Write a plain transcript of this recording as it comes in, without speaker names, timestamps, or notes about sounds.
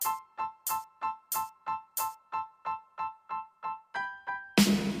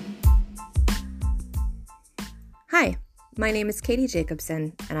My name is Katie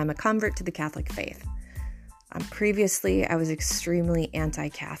Jacobson, and I'm a convert to the Catholic faith. Previously, I was extremely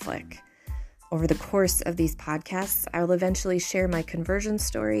anti-Catholic. Over the course of these podcasts, I will eventually share my conversion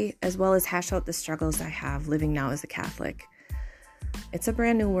story, as well as hash out the struggles I have living now as a Catholic. It's a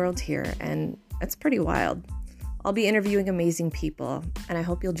brand new world here, and it's pretty wild. I'll be interviewing amazing people, and I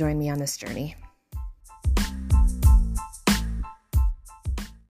hope you'll join me on this journey.